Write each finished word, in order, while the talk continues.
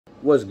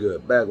What's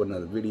good? Back with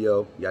another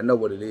video. Y'all know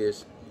what it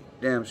is.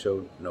 Damn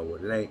sure know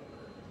what it ain't.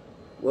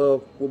 Well,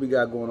 what we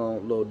got going on a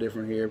little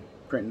different here.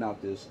 Printing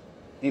out this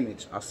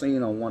image I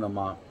seen on one of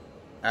my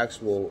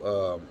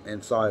actual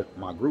inside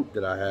my group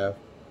that I have,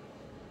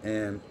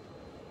 and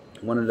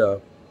one of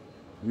the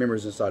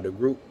members inside the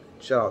group,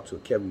 shout out to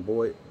Kevin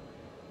Boyd,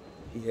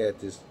 he had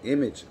this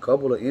image, a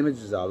couple of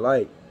images I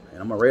like,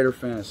 and I'm a Raider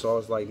fan, so I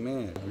was like,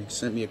 man, he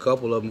sent me a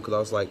couple of them because I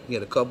was like, he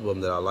had a couple of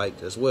them that I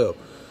liked as well.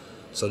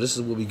 So this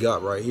is what we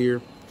got right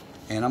here,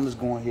 and I'm just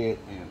going ahead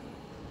and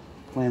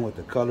playing with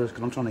the colors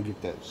because I'm trying to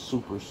get that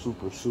super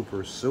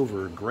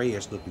silver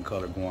grayish looking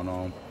color going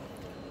on.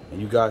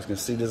 And you guys can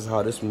see this is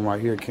how this one right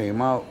here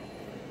came out,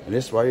 and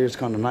this right here is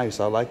kind of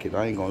nice. I like it,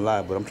 I ain't gonna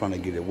lie, but I'm trying to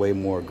get it way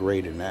more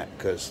gray than that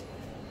because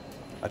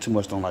I too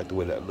much don't like the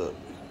way that look.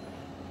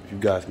 If you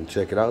guys can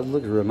check it out, it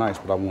looks real nice,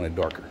 but I want it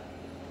darker.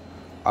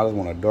 I just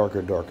want a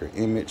darker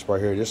image right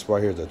here. This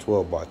right here is a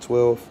 12 by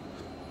 12.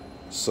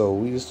 So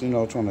we just, you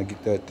know, trying to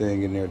get that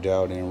thing in there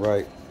dialed in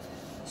right.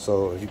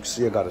 So as you can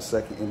see, I got a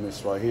second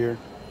image right here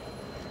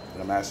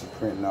that I'm actually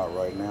printing out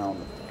right now.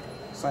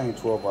 Same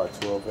 12 by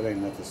 12. It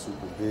ain't nothing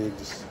super big.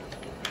 Just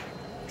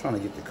trying to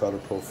get the color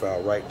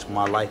profile right to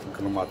my liking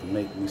because I'm about to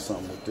make me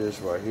something with this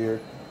right here.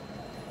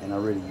 And I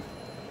really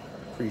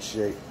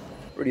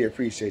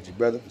appreciate you,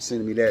 brother, for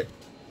sending me that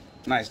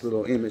nice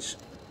little image.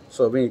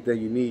 So if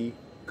anything you need,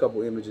 a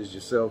couple images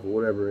yourself or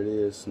whatever it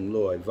is, some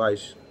little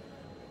advice,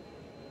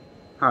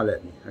 holla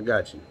at me. I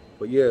got you.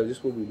 But yeah, this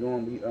is what we're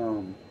doing. We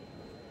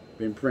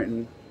been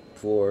printing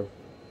for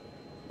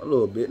a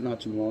little bit,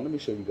 not too long. Let me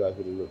show you guys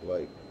what it looked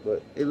like.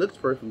 But it looks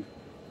perfect.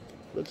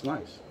 Looks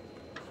nice.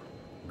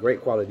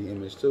 Great quality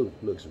image too.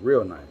 Looks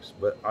real nice.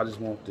 But I just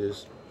want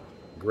this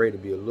gray to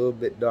be a little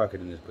bit darker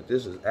than this. But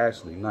this is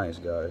actually nice,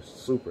 guys.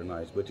 Super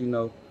nice. But you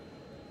know,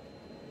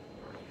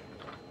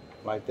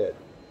 like that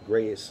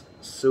grayish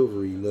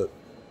silvery look.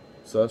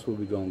 So that's what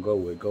we're gonna go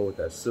with. Go with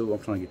that silver. I'm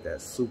trying to get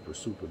that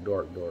super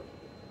dark.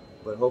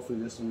 But hopefully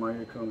this one right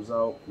here comes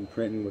out. I'm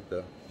printing with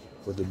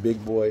the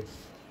big boy.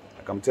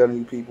 Like I'm telling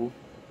you people,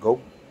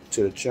 go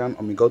to the channel.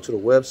 I mean, go to the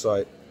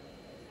website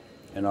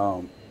and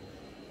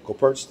go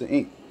purchase the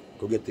ink.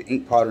 Go get the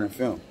ink, powder, and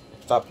film.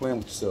 Stop playing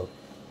with yourself.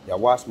 Y'all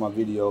watch my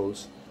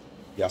videos.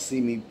 Y'all see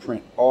me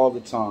print all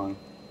the time,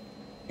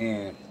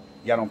 and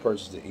y'all don't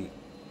purchase the ink.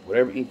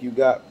 Whatever ink you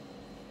got,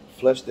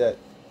 flush that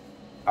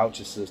out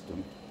your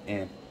system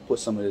and put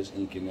some of this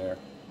ink in there.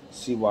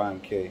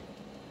 CYMK,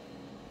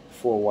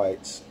 4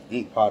 whites,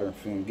 ink, powder, and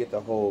film. Get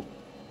the whole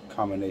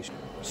combination.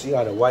 See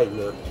how the white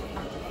look.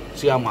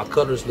 See how my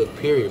colors look,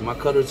 period. My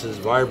colors is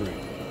vibrant.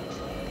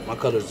 My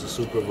colors are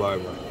super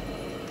vibrant.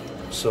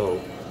 So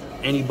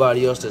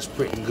anybody else that's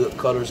printing good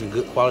colors and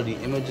good quality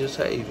images,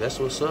 hey, that's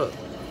what's up.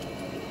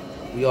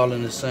 We all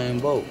in the same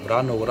boat, but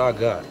I know what I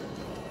got.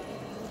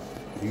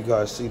 You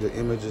guys see the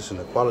images and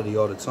the quality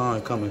all the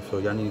time coming, so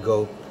y'all need to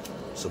go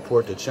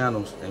support the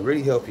channels and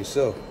really help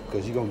yourself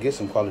because you're going to get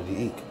some quality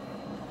ink.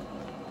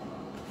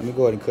 Let me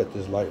go ahead and cut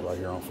this light right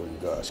here on for you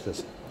guys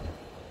because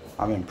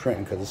I've been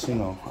printing because it's, you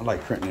know, I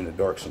like printing in the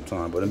dark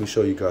sometimes. But let me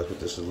show you guys what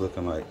this is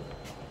looking like.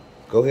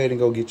 Go ahead and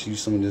go get you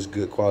some of this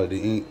good quality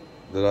ink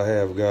that I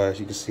have, guys.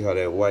 You can see how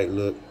that white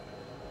look.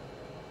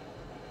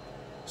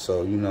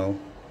 So, you know,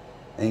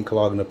 ain't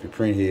clogging up your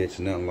print heads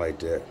or nothing like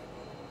that.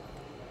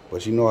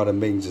 But you know how to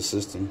make the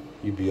system,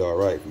 you be all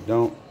right. If you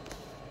don't,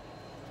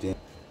 then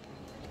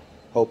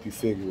hope you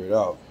figure it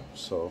out.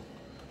 So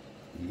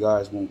you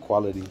guys want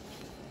quality,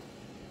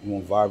 you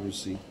want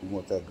vibrancy, you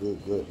want that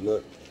good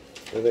look.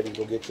 Go ahead and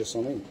go get you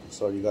some ink.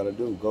 That's all you gotta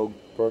do. Go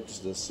purchase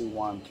the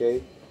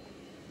CYMK.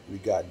 We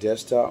got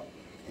desktop,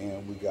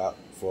 and we got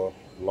for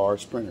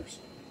large printers,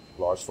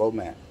 large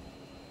format,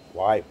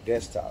 wide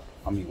desktop.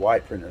 I mean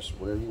wide printers,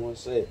 whatever you want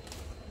to say.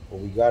 But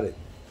we got it.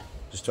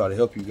 Just try to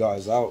help you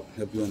guys out,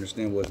 help you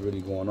understand what's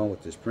really going on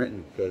with this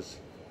printing, because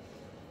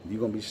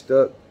you're gonna be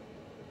stuck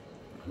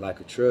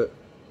like a truck.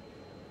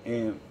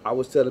 And I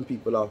was telling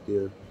people out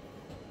there,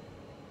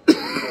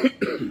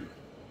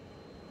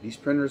 these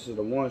printers are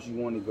the ones you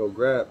want to go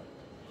grab.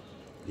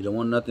 You don't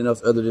want nothing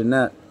else other than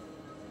that.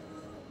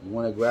 You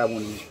want to grab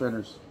one of these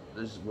printers.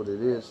 This is what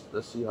it is.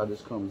 Let's see how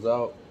this comes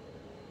out.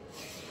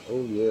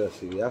 Oh yeah,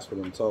 see, that's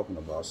what I'm talking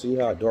about. See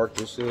how dark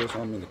this is? I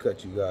don't mean to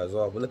cut you guys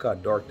off, but look how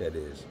dark that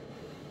is.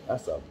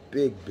 That's a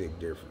big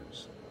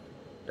difference.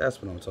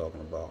 That's what I'm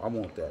talking about. I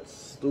want that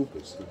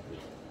stupid.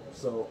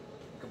 So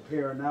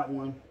comparing that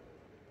one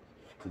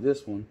to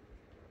this one,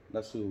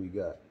 let's see what we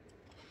got.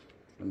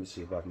 Let me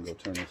see if I can go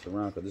turn this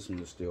around because this one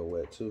is still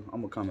wet too.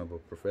 I'm a comic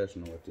book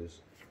professional with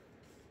this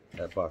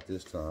about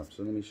this time.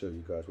 So let me show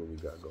you guys what we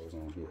got goes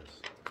on here.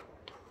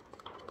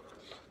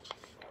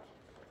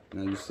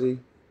 Now you see,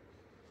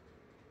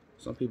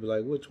 some people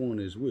like, which one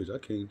is which? I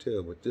can't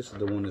tell, but this is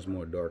the one that's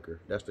more darker.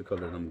 That's the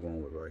color that I'm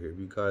going with right here. If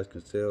you guys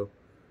can tell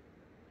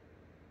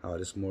how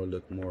this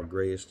look more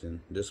grayish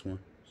than this one,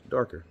 it's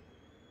darker.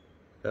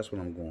 That's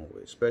what I'm going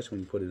with, especially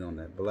when you put it on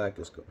that black.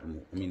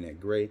 I mean that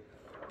gray.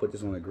 Put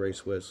this on a gray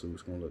sweatsuit.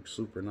 It's gonna look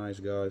super nice,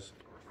 guys.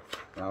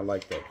 And I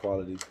like that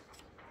quality.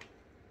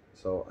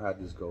 So I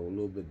had this go a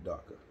little bit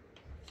darker.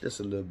 just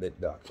a little bit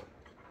darker.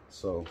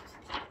 So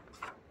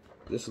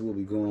this is what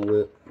we're going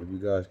with. If you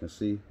guys can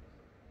see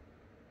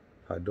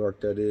how dark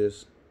that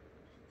is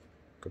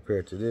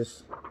compared to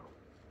this,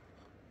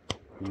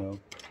 you know,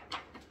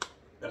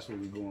 that's what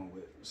we're going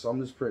with. So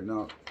I'm just printing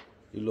out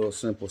these little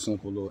simple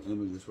little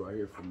images right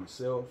here for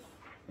myself,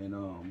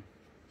 and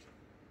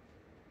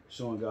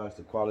showing guys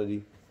the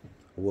quality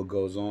of what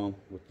goes on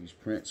with these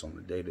prints on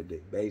a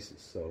day-to-day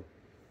basis. So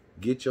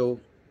get your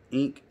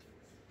ink,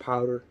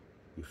 powder,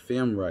 your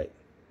film right.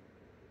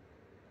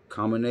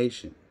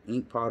 Combination,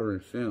 ink, powder,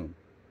 and film.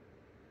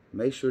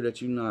 Make sure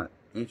that you're not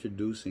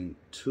introducing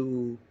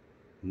too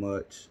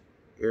much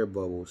air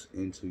bubbles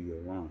into your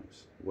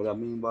lines. What I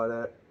mean by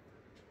that,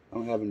 I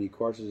don't have any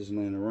cartridges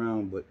laying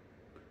around, but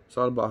it's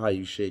all about how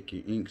you shake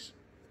your inks.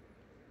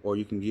 Or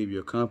you can give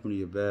your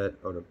company a bad,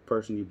 or the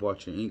person you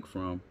bought your ink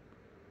from,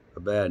 a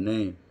bad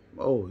name.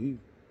 Oh, he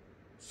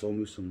sold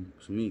me some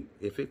ink.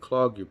 If it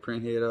clogged your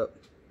print head up,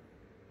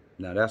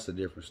 now that's a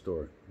different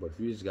story. But if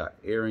you just got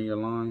air in your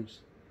lines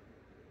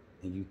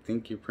and you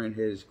think your print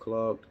head is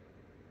clogged,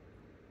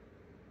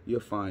 you'll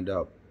find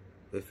out.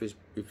 If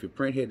your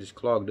print head is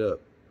clogged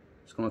up,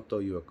 it's gonna throw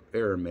you an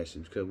error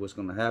message, because what's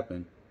gonna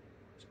happen,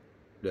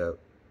 the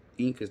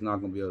ink is not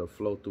gonna be able to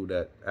flow through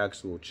that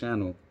actual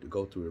channel to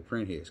go through the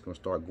print head. It's gonna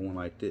start going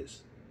like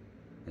this,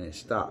 and it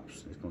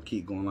stops. It's gonna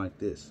keep going like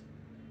this,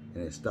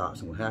 and it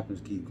stops. And what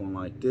happens, keep going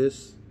like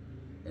this,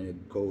 and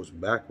it goes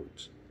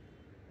backwards.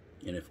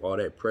 And if all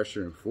that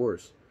pressure and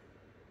force,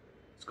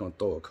 it's gonna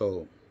throw a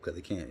code, because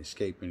it can't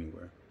escape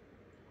anywhere.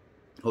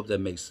 Hope that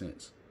makes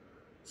sense.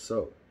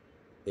 So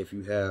if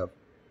you have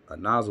a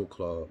nozzle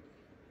clog,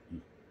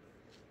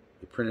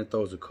 your printer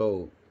throws a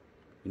code,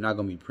 you're not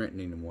gonna be printing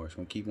anymore. It's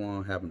gonna keep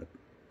on having a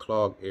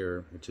clog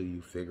error until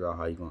you figure out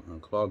how you're gonna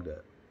unclog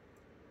that.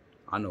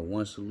 I know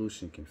one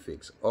solution can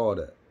fix all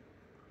that.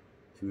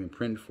 If you've been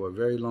printing for a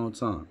very long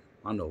time,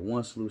 I know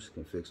one solution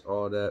can fix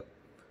all that.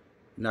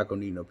 You're not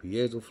gonna need no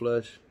piezo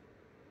flush.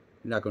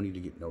 You're not gonna need to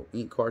get no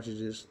ink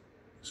cartridges,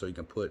 so you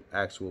can put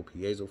actual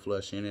piezo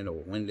flush in it,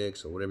 or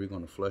Windex, or whatever you're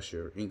gonna flush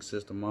your ink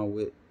system on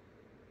with.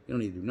 You don't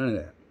need to do none of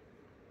that,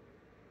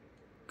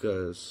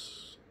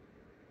 because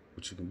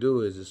what you can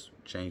do is just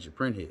change your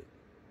print head,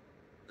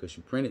 because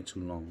you printed too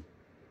long,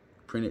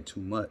 printed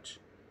too much.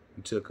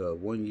 You took a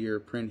 1-year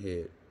print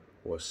head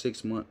or a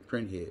 6-month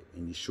print head,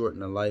 and you shorten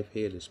the life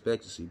head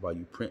expectancy by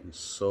you printing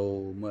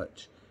so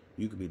much.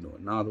 You could be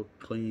doing nozzle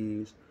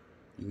cleans,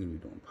 you can be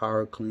doing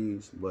power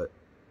cleans, but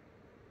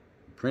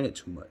you printed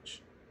too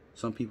much.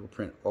 Some people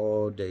print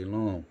all day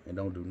long and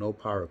don't do no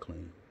power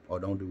clean, or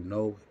don't do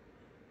no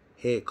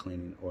head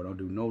cleaning, or don't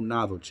do no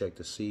nozzle check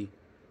to see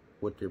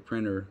what their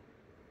printer,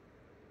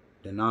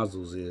 the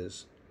nozzles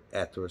is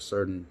after a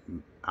certain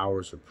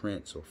hours of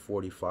prints, or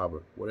 45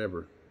 or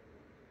whatever.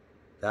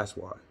 That's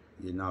why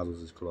your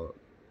nozzles is clogged.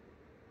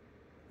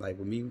 Like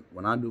with me,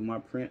 when I do my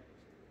print,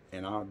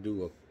 and I'll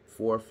do a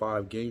 4 or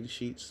 5 gain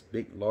sheets,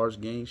 big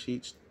large gain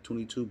sheets,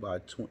 22 by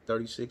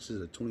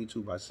 36s or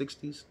 22 by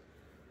 60s,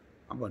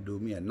 I'm gonna do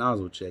me a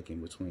nozzle check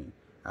in between.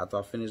 After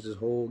I finish this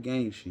whole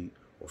gain sheet,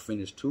 or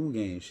finish 2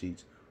 gain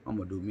sheets, I'm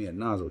gonna do me a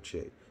nozzle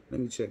check. Let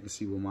me check and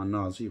see what my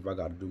nozzle, see if I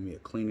gotta do me a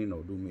cleaning,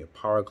 or do me a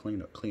power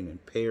clean, or cleaning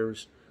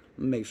pairs.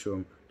 Let me make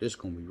sure this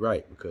gonna be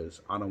right,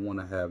 because I don't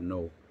wanna have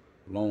no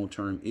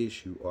long-term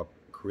issue, or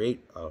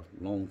create a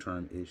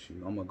long-term issue.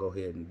 I'm gonna go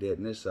ahead and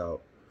deaden this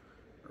out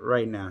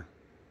right now.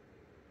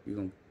 You're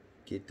gonna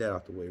get that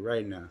out the way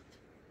right now.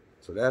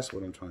 So that's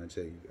what I'm trying to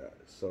tell you guys.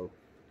 So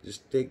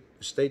just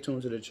stay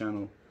tuned to the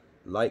channel,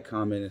 like,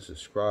 comment, and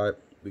subscribe.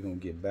 We're gonna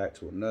get back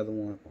to another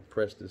one. I'll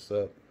press this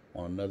up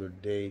on another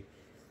day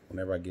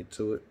whenever I get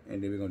to it,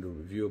 and then we're gonna do a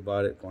review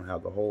about it. Gonna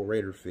have the whole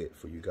Raider fit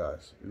for you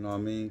guys, you know what I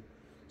mean?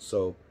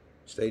 So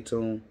stay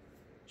tuned.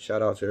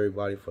 Shout out to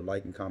everybody for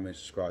liking, comment,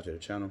 subscribe to the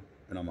channel,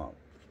 and I'm out.